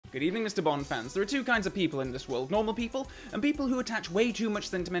Good evening, Mr. Bond fans. There are two kinds of people in this world, normal people and people who attach way too much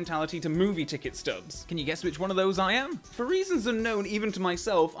sentimentality to movie ticket stubs. Can you guess which one of those I am? For reasons unknown even to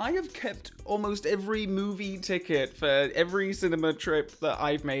myself, I have kept almost every movie ticket for every cinema trip that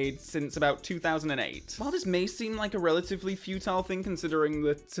I've made since about 2008. While this may seem like a relatively futile thing considering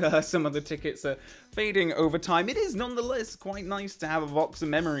that some of the tickets are fading over time, it is nonetheless quite nice to have a box of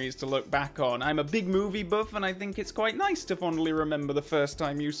memories to look back on. I'm a big movie buff and I think it's quite nice to fondly remember the first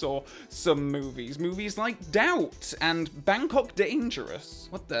time you saw some movies. Movies like Doubt and Bangkok Dangerous.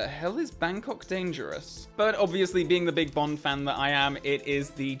 What the hell is Bangkok Dangerous? But obviously, being the big Bond fan that I am, it is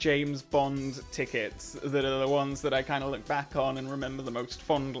the James Bond tickets that are the ones that I kind of look back on and remember the most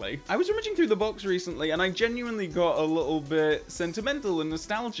fondly. I was rummaging through the box recently and I genuinely got a little bit sentimental and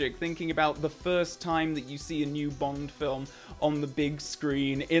nostalgic thinking about the first time that you see a new Bond film on the big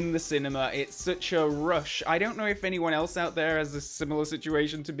screen in the cinema. It's such a rush. I don't know if anyone else out there has a similar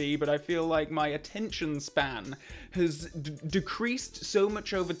situation to me, but I feel like my attention span has decreased so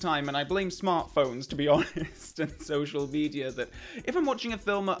much over time, and I blame smartphones, to be honest, and social media, that if I'm watching a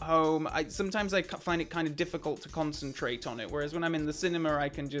film at home, sometimes I find it kind of difficult to concentrate on it, whereas when I'm in the cinema, I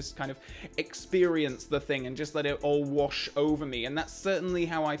can just kind of experience the thing and just let it all wash over me, and that's certainly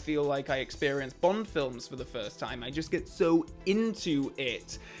how I feel like I experience Bond films for the first time. I just get so into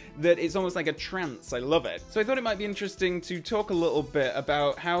it that it's almost like a trance. I love it. So I thought it might be interesting to talk a little bit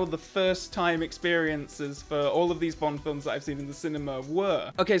about how the first time experiences for all of these Bond films that I've seen in the cinema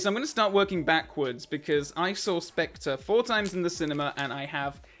were. Okay, so I'm going to start working backwards because I saw Spectre 4 times in the cinema and I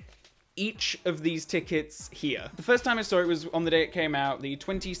have each of these tickets here. The first time I saw it was on the day it came out, the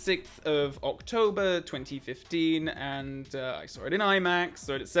 26th of October 2015, and I saw it in IMAX,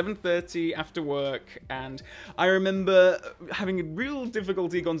 saw it at 7:30 after work, and I remember having real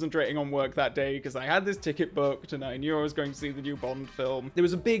difficulty concentrating on work that day because I had this ticket booked and I knew I was going to see the new Bond film. There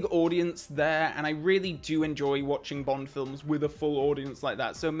was a big audience there, and I really do enjoy watching Bond films with a full audience like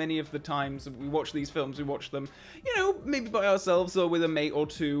that. So many of the times we watch these films, we watch them, you know, maybe by ourselves or with a mate or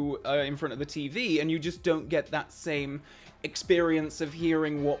two in front of the TV, and you just don't get that same experience of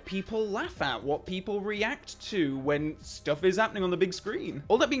hearing what people laugh at, what people react to when stuff is happening on the big screen.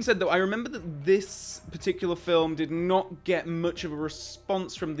 All that being said though, I remember that this particular film did not get much of a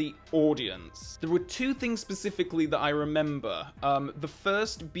response from the audience. There were two things specifically that I remember. The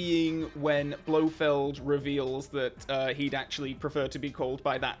first being when Blofeld reveals that he'd actually prefer to be called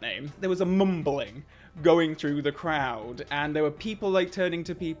by that name. There was a mumbling going through the crowd, and there were people like turning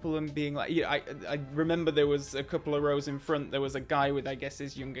to people and being like, yeah, I remember there was a couple of rows in front, there was a guy with, I guess,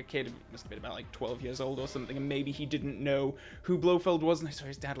 his younger kid, must have been about like 12 years old or something, and maybe he didn't know who Blofeld was, and I saw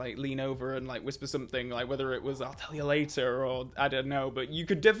his dad like lean over and like whisper something, like whether it was, I'll tell you later, or I don't know, but you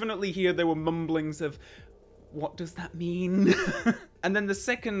could definitely hear there were mumblings of, what does that mean? And then the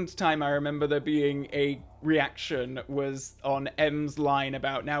second time I remember there being a reaction was on M's line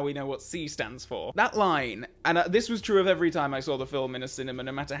about, now we know what C stands for. That line, and this was true of every time I saw the film in a cinema,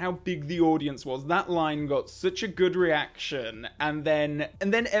 no matter how big the audience was, that line got such a good reaction, and then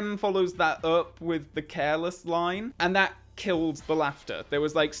M follows that up with the careless line, and that killed the laughter. There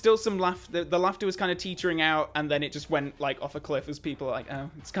was like still some laughter, the laughter was kind of teetering out, and then it just went like off a cliff as people are like, oh,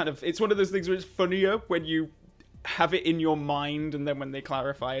 it's one of those things where it's funnier when you have it in your mind, and then when they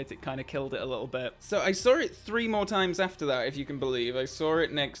clarify it, it kind of killed it a little bit. So I saw it 3 more times after that, if you can believe. I saw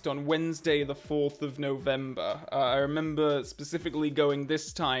it next on Wednesday, the 4th of November. I remember specifically going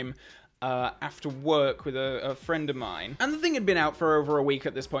this time after work with a friend of mine. And the thing had been out for over a week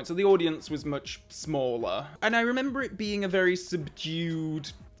at this point, so the audience was much smaller. And I remember it being a very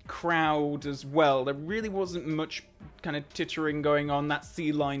subdued crowd as well. There really wasn't much kind of tittering going on. That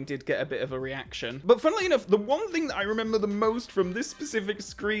C line did get a bit of a reaction. But funnily enough, the one thing that I remember the most from this specific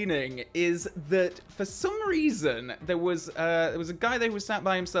screening is that for some reason there was a guy there who was sat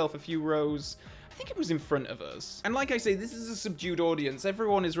by himself a few rows, I think it was in front of us. And like I say, this is a subdued audience.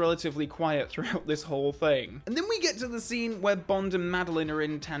 Everyone is relatively quiet throughout this whole thing. And then we get to the scene where Bond and Madeline are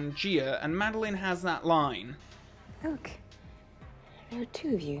in Tangier, and Madeline has that line. Look, there are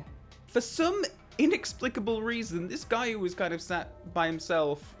 2 of you. For some inexplicable reason, this guy who was kind of sat by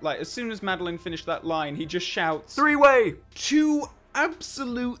himself, like as soon as Madeline finished that line, he just shouts, "Three-way!" to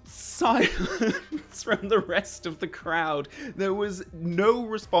absolute silence from the rest of the crowd. There was no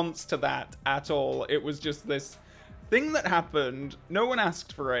response to that at all. It was just this thing that happened, no one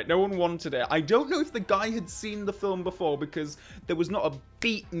asked for it, no one wanted it. I don't know if the guy had seen the film before because there was not a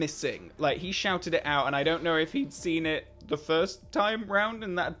beat missing. Like, he shouted it out, and I don't know if he'd seen it the first time round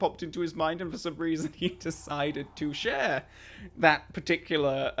and that had popped into his mind, and for some reason he decided to share that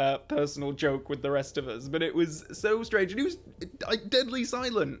particular personal joke with the rest of us. But it was so strange, and he was deadly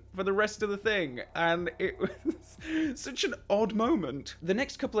silent for the rest of the thing, and it was such an odd moment. The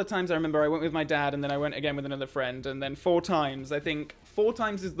next couple of times I remember I went with my dad, and then I went again with another friend, and then 4 times. I think 4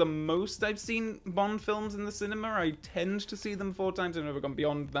 times is the most I've seen Bond films in the cinema. I tend to see them 4 times. I've never gone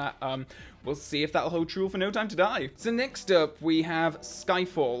beyond that. We'll see if that'll hold true for No Time to Die. So next up, we have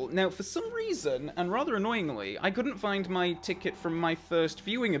Skyfall. Now, for some reason, and rather annoyingly, I couldn't find my ticket from my first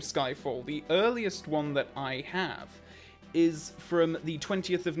viewing of Skyfall. The earliest one that I have is from the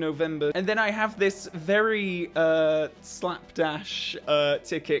 20th of November. And then I have this very slapdash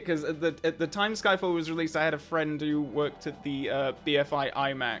ticket, because at the time Skyfall was released, I had a friend who worked at the BFI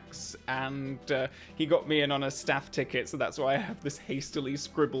IMAX, and he got me in on a staff ticket, so that's why I have this hastily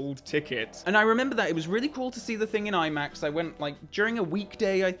scribbled ticket. And I remember that it was really cool to see the thing in IMAX. I went, like, during a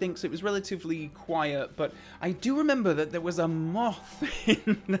weekday, I think, so it was relatively quiet, but I do remember that there was a moth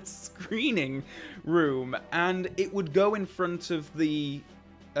in the screening room, and it would go in front of the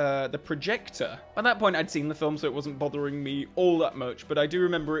projector. By that point, I'd seen the film, so it wasn't bothering me all that much, but I do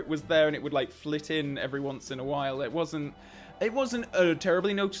remember it was there, and it would, like, flit in every once in a while. It wasn't a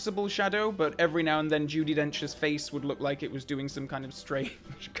terribly noticeable shadow, but every now and then Judi Dench's face would look like it was doing some kind of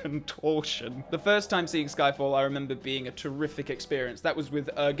strange contortion. The first time seeing Skyfall, I remember being a terrific experience. That was with,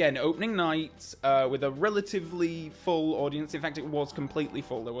 again, opening night, with a relatively full audience. In fact, it was completely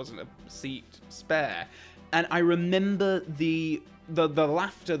full. There wasn't a seat spare. And I remember the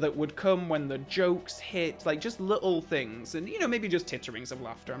laughter that would come when the jokes hit, like just little things, and, you know, maybe just titterings of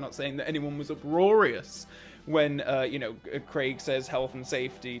laughter. I'm not saying that anyone was uproarious when, you know, Craig says health and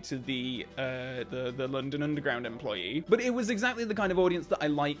safety to the London Underground employee. But it was exactly the kind of audience that I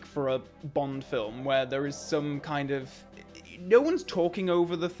like for a Bond film, where there is some kind of... No one's talking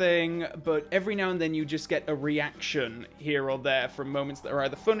over the thing, but every now and then you just get a reaction here or there from moments that are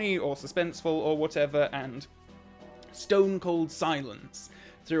either funny or suspenseful or whatever, and stone cold silence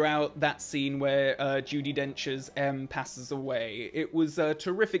throughout that scene where Judi Dench's M passes away. It was a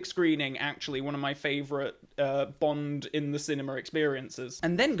terrific screening, actually, one of my favourite Bond in the cinema experiences.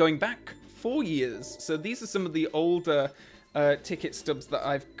 And then going back 4 years, so these are some of the older ticket stubs that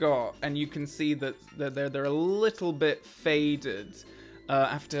I've got, and you can see that they're a little bit faded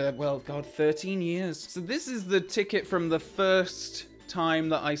after, well, God, 13 years. So this is the ticket from the first time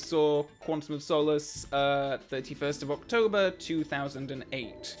that I saw Quantum of Solace, 31st of October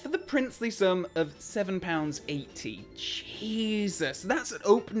 2008, for the princely sum of £7.80. Jesus, that's an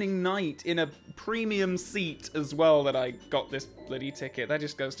opening night in a premium seat as well that I got this bloody ticket. That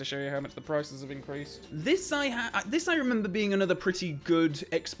just goes to show you how much the prices have increased. This I remember being another pretty good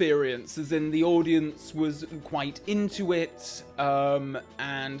experience, as in the audience was quite into it,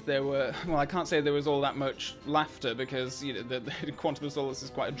 and there were, well, I can't say there was all that much laughter because, you know, the Quantum of Solace is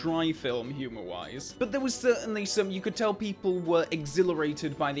quite a dry film humor-wise, but there was certainly some, you could tell people were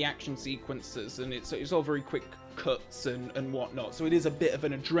exhilarated by the action sequences, and it's all very quick cuts and whatnot, so it is a bit of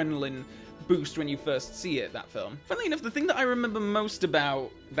an adrenaline boost when you first see it, that film. Funnily enough, the thing that I remember most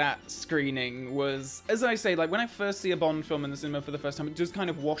about that screening was, as I say, like, when I first see a Bond film in the cinema for the first time, it does kind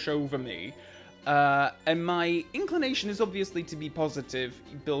of wash over me. And my inclination is obviously to be positive,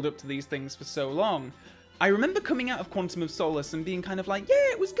 build up to these things for so long. I remember coming out of Quantum of Solace and being kind of like,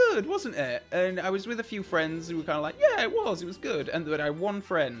 yeah, it was good, wasn't it? And I was with a few friends who were kind of like, yeah, it was good. And then I had one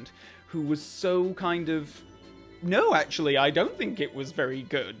friend who was so kind of, no, actually, I don't think it was very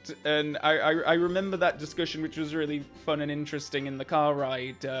good. And I remember that discussion, which was really fun and interesting in the car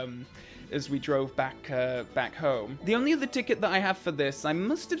ride as we drove back home. The only other ticket that I have for this, I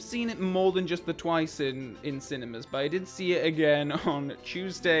must have seen it more than just the twice in cinemas, but I did see it again on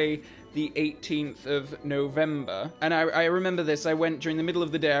Tuesday, the 18th of November. And I remember this, I went during the middle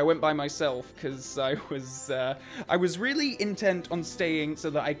of the day, I went by myself because I was really intent on staying so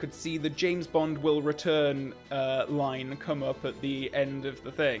that I could see the James Bond will return line come up at the end of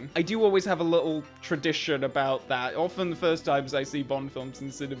the thing. I do always have a little tradition about that. Often the first times I see Bond films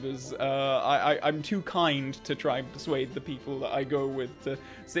in cinemas, I'm too kind to try and persuade the people that I go with to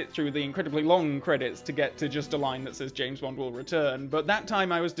sit through the incredibly long credits to get to just a line that says James Bond will return. But that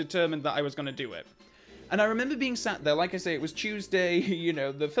time I was determined that I was going to do it. And I remember being sat there, like I say, it was Tuesday, you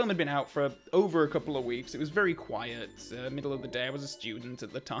know, the film had been out for over a couple of weeks. It was very quiet, middle of the day. I was a student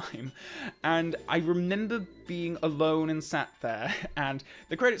at the time. And I remember being alone and sat there, and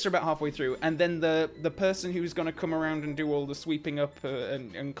the credits are about halfway through, and then the person who's going to come around and do all the sweeping up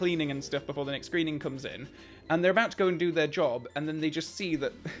and cleaning and stuff before the next screening comes in, and they're about to go and do their job, and then they just see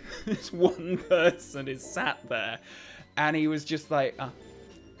that this one person is sat there, and he was just like,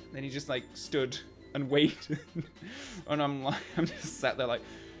 then he just like stood and waited, and I'm just sat there like,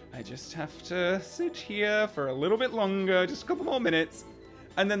 I just have to sit here for a little bit longer, just a couple more minutes,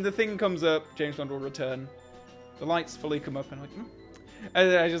 and then the thing comes up, James Bond will return, the lights fully come up, and I'm like,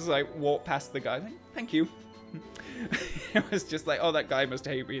 and then I just like walk past the guy, like, thank you. It was just like, oh, that guy must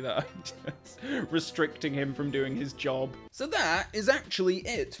hate me that I'm just restricting him from doing his job. So that is actually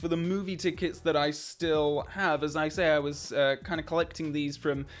it for the movie tickets that I still have. As I say, I was kind of collecting these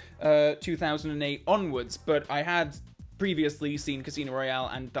from 2008 onwards, but I had previously seen Casino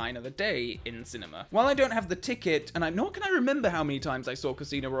Royale and Die Another Day in cinema. While I don't have the ticket, and nor can I remember how many times I saw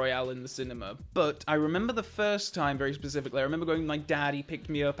Casino Royale in the cinema, but I remember the first time very specifically. I remember going with my dad. He picked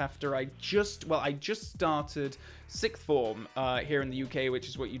me up after I just started sixth form here in the UK, which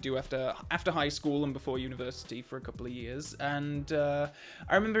is what you do after high school and before university for a couple of years. And I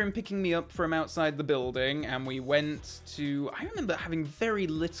remember him picking me up from outside the building, and we went to, I remember having very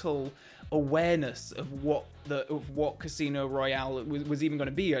little awareness of what Casino Royale was even going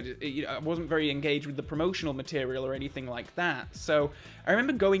to be. I wasn't very engaged with the promotional material or anything like that. So I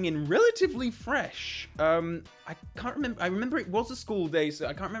remember going in relatively fresh. I can't remember. I remember it was a school day, so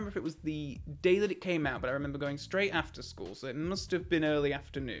I can't remember if it was the day that it came out, but I remember going straight after school, so it must have been early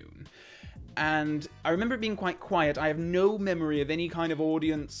afternoon. And I remember it being quite quiet. I have no memory of any kind of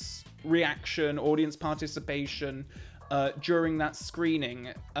audience reaction, audience participation during that screening,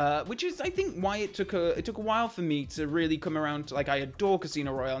 which is, I think, why it took a while for me to really come around to, like, I adore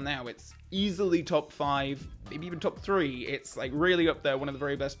Casino Royale now. It's easily top 5, maybe even top 3. It's like really up there, one of the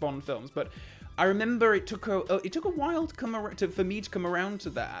very best Bond films. But I remember it took a while to for me to come around to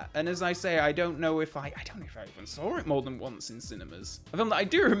that. And as I say, I don't know if I even saw it more than once in cinemas. A film that I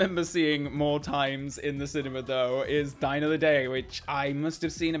do remember seeing more times in the cinema, though, is Die Another Day, which I must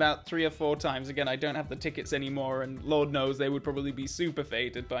have seen about 3 or 4 times. Again, I don't have the tickets anymore, and Lord knows they would probably be super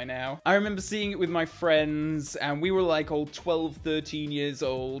faded by now. I remember seeing it with my friends, and we were like all 12, 13 years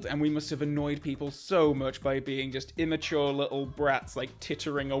old, and we must have annoyed people so much by being just immature little brats, like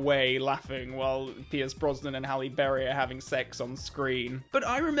tittering away, laughing while Pierce Brosnan and Halle Berry are having sex on screen. But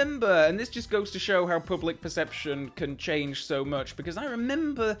I remember, and this just goes to show how public perception can change so much, because I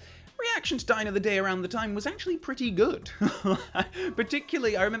remember reaction to Die Another Day around the time was actually pretty good.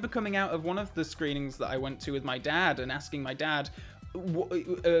 Particularly, I remember coming out of one of the screenings that I went to with my dad and asking my dad,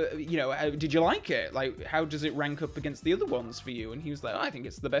 you know, did you like it? Like, how does it rank up against the other ones for you? And he was like, oh, I think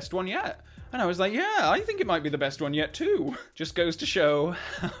it's the best one yet. And I was like, yeah, I think it might be the best one yet too. Just goes to show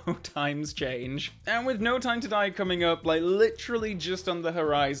how times change. And with No Time to Die coming up, like literally just on the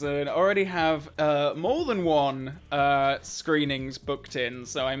horizon, I already have more than one screenings booked in.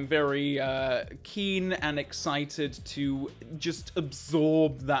 So I'm very keen and excited to just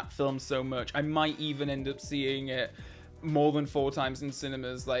absorb that film so much. I might even end up seeing it more than 4 times in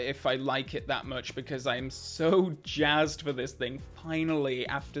cinemas, like, if I like it that much, because I am so jazzed for this thing. Finally,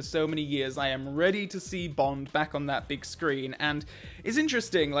 after so many years, I am ready to see Bond back on that big screen. And it's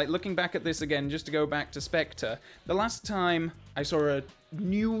interesting, like, looking back at this again, just to go back to Spectre, the last time I saw a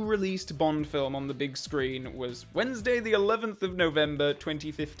new released Bond film on the big screen was Wednesday the 11th of November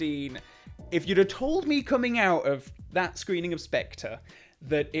 2015. If you'd have told me coming out of that screening of Spectre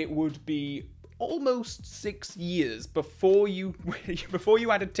that it would be almost 6 years before you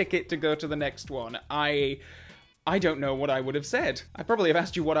had a ticket to go to the next one, I don't know what I would have said. I'd probably have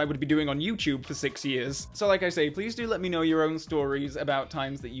asked you what I would be doing on YouTube for 6 years. So like I say, please do let me know your own stories about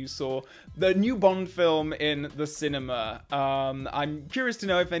times that you saw the new Bond film in the cinema. I'm curious to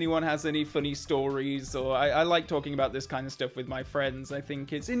know if anyone has any funny stories, or I like talking about this kind of stuff with my friends. I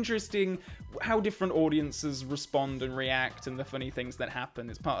think it's interesting how different audiences respond and react, and the funny things that happen.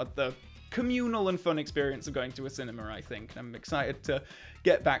 It's part of the communal and fun experience of going to a cinema, I think. I'm excited to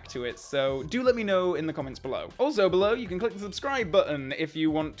get back to it, so do let me know in the comments below. Also below, you can click the subscribe button if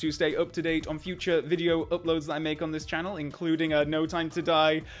you want to stay up to date on future video uploads that I make on this channel, including a No Time to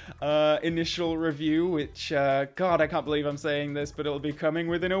Die initial review, which, God, I can't believe I'm saying this, but it'll be coming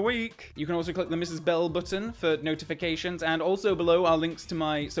within a week. You can also click the Mrs. Bell button for notifications, and also below are links to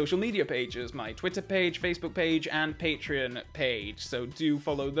my social media pages, my Twitter page, Facebook page, and Patreon page, so do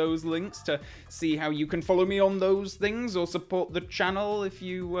follow those links. links to see how you can follow me on those things or support the channel if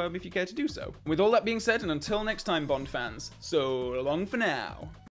you care to do so. With all that being said, and until next time, Bond fans, so long for now.